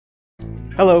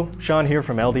Hello, Sean here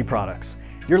from LD Products.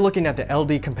 You're looking at the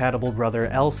LD compatible Brother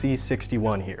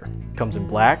LC61 here. Comes in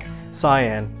black,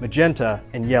 cyan, magenta,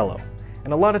 and yellow.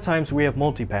 And a lot of times we have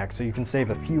multi-packs so you can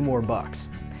save a few more bucks.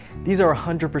 These are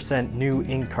 100% new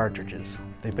ink cartridges.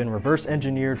 They've been reverse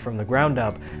engineered from the ground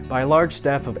up by a large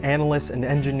staff of analysts and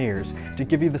engineers to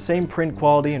give you the same print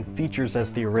quality and features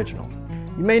as the original.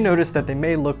 You may notice that they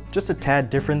may look just a tad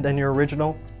different than your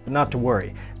original, but not to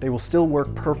worry, they will still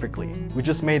work perfectly. We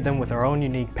just made them with our own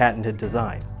unique patented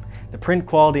design. The print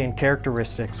quality and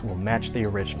characteristics will match the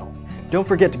original. Don't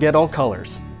forget to get all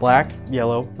colors, black,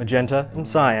 yellow, magenta, and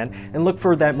cyan, and look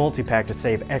for that multi-pack to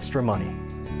save extra money.